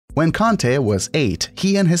When Kante was 8,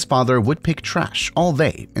 he and his father would pick trash all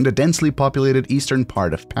day in the densely populated eastern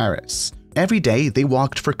part of Paris. Every day, they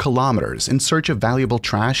walked for kilometers in search of valuable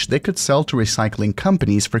trash they could sell to recycling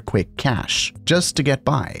companies for quick cash, just to get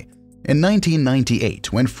by. In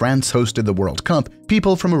 1998, when France hosted the World Cup,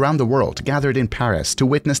 people from around the world gathered in Paris to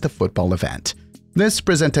witness the football event. This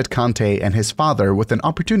presented Kante and his father with an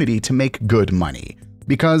opportunity to make good money,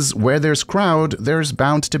 because where there's crowd, there's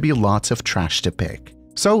bound to be lots of trash to pick.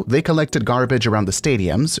 So they collected garbage around the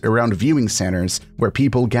stadiums, around viewing centers where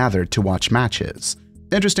people gathered to watch matches.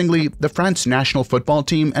 Interestingly, the French national football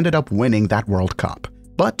team ended up winning that World Cup.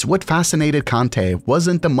 But what fascinated Kante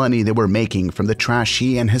wasn't the money they were making from the trash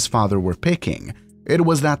he and his father were picking. It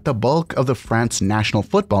was that the bulk of the France national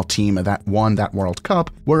football team that won that World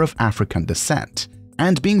Cup were of African descent.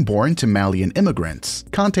 And being born to Malian immigrants,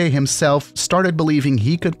 Kante himself started believing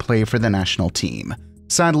he could play for the national team.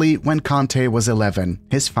 Sadly, when Kante was 11,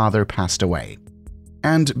 his father passed away.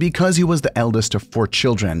 And because he was the eldest of 4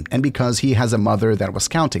 children, and because he has a mother that was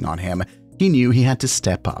counting on him, he knew he had to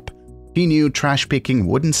step up. He knew trash picking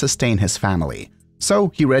wouldn't sustain his family,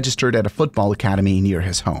 so he registered at a football academy near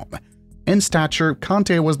his home. In stature,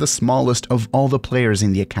 Kante was the smallest of all the players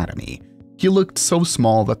in the academy. He looked so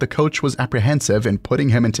small that the coach was apprehensive in putting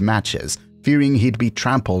him into matches, fearing he'd be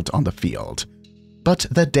trampled on the field. But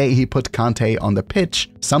the day he put Kante on the pitch,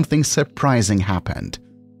 something surprising happened.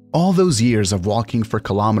 All those years of walking for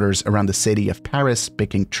kilometers around the city of Paris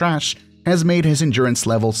picking trash has made his endurance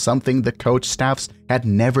level something the coach staffs had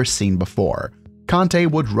never seen before.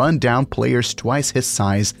 Kante would run down players twice his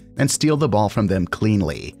size and steal the ball from them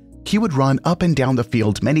cleanly. He would run up and down the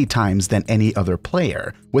field many times than any other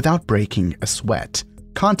player without breaking a sweat.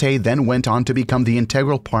 Kante then went on to become the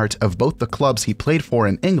integral part of both the clubs he played for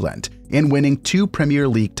in England, in winning 2 Premier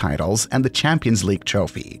League titles and the Champions League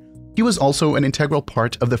trophy. He was also an integral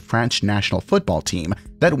part of the French national football team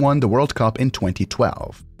that won the World Cup in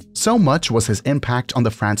 2012. So much was his impact on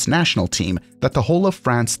the France national team that the whole of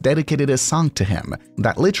France dedicated a song to him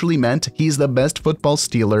that literally meant he's the best football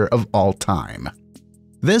stealer of all time.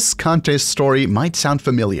 This Kante's story might sound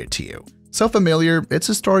familiar to you. So familiar, it's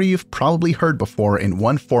a story you've probably heard before in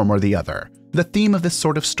one form or the other. The theme of this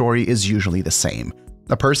sort of story is usually the same.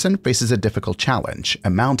 A person faces a difficult challenge, a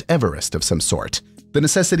Mount Everest of some sort. The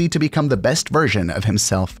necessity to become the best version of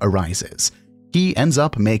himself arises. He ends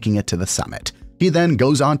up making it to the summit. He then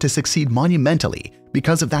goes on to succeed monumentally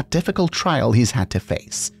because of that difficult trial he's had to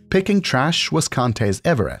face. Picking trash was Kante's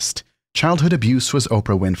Everest. Childhood abuse was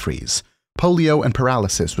Oprah Winfrey's. Polio and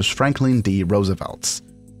paralysis was Franklin D. Roosevelt's.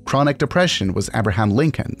 Chronic depression was Abraham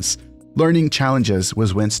Lincoln's. Learning challenges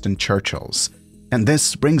was Winston Churchill's. And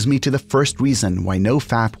this brings me to the first reason why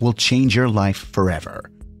Nofap will change your life forever.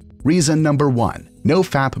 Reason number 1.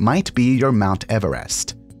 Nofap might be your Mount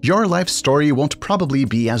Everest. Your life story won't probably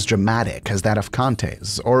be as dramatic as that of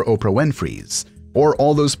Kante's or Oprah Winfrey's, or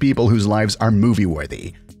all those people whose lives are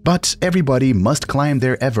movie-worthy. But everybody must climb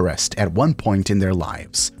their Everest at one point in their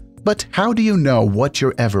lives. But how do you know what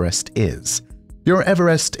your Everest is? Your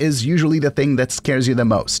Everest is usually the thing that scares you the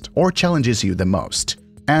most or challenges you the most.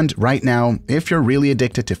 And right now, if you're really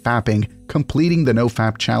addicted to fapping, completing the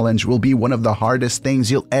Nofap challenge will be one of the hardest things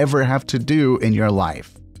you'll ever have to do in your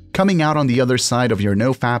life. Coming out on the other side of your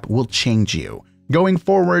Nofap will change you. Going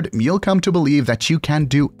forward, you'll come to believe that you can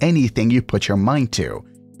do anything you put your mind to.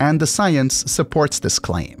 And the science supports this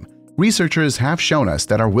claim. Researchers have shown us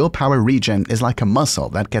that our willpower region is like a muscle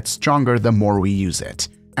that gets stronger the more we use it.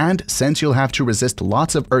 And since you'll have to resist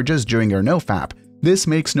lots of urges during your Nofap, this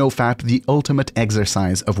makes Nofap the ultimate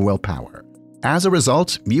exercise of willpower. As a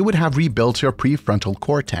result, you would have rebuilt your prefrontal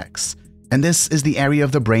cortex. And this is the area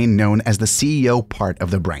of the brain known as the CEO part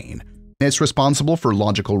of the brain. It's responsible for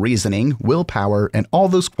logical reasoning, willpower, and all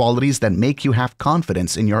those qualities that make you have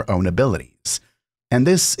confidence in your own abilities. And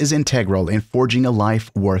this is integral in forging a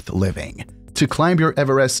life worth living. To climb your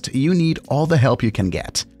Everest, you need all the help you can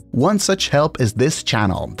get. One such help is this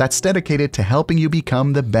channel that's dedicated to helping you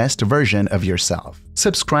become the best version of yourself.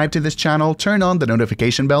 Subscribe to this channel, turn on the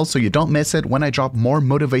notification bell so you don't miss it when I drop more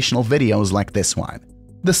motivational videos like this one.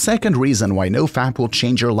 The second reason why Nofap will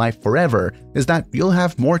change your life forever is that you'll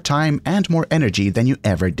have more time and more energy than you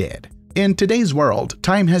ever did. In today's world,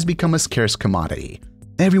 time has become a scarce commodity.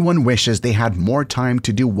 Everyone wishes they had more time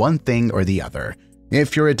to do one thing or the other.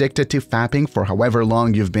 If you're addicted to fapping for however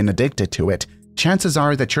long you've been addicted to it, chances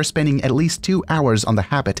are that you're spending at least 2 hours on the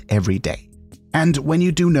habit every day. And when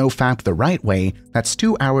you do Nofap the right way, that's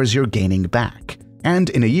 2 hours you're gaining back.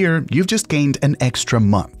 And in a year, you've just gained an extra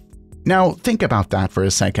month. Now, think about that for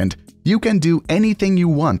a second. You can do anything you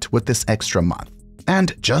want with this extra month.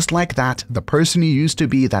 And just like that, the person you used to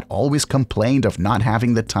be that always complained of not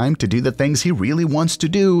having the time to do the things he really wants to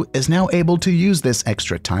do is now able to use this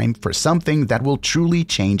extra time for something that will truly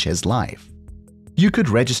change his life. You could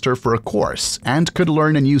register for a course and could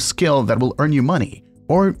learn a new skill that will earn you money,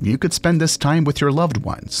 or you could spend this time with your loved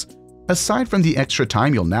ones. Aside from the extra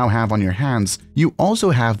time you'll now have on your hands, you also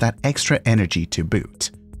have that extra energy to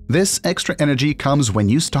boot. This extra energy comes when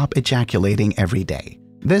you stop ejaculating every day.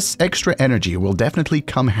 This extra energy will definitely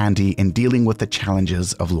come handy in dealing with the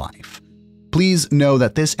challenges of life. Please know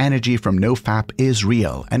that this energy from Nofap is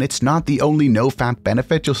real, and it's not the only Nofap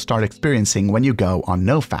benefit you'll start experiencing when you go on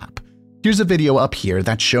Nofap. Here's a video up here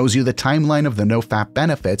that shows you the timeline of the Nofap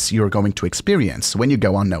benefits you're going to experience when you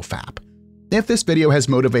go on Nofap. If this video has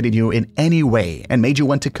motivated you in any way and made you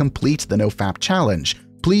want to complete the Nofap challenge,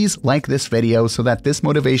 please like this video so that this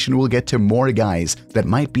motivation will get to more guys that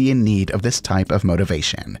might be in need of this type of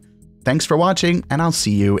motivation. Thanks for watching, and I'll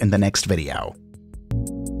see you in the next video.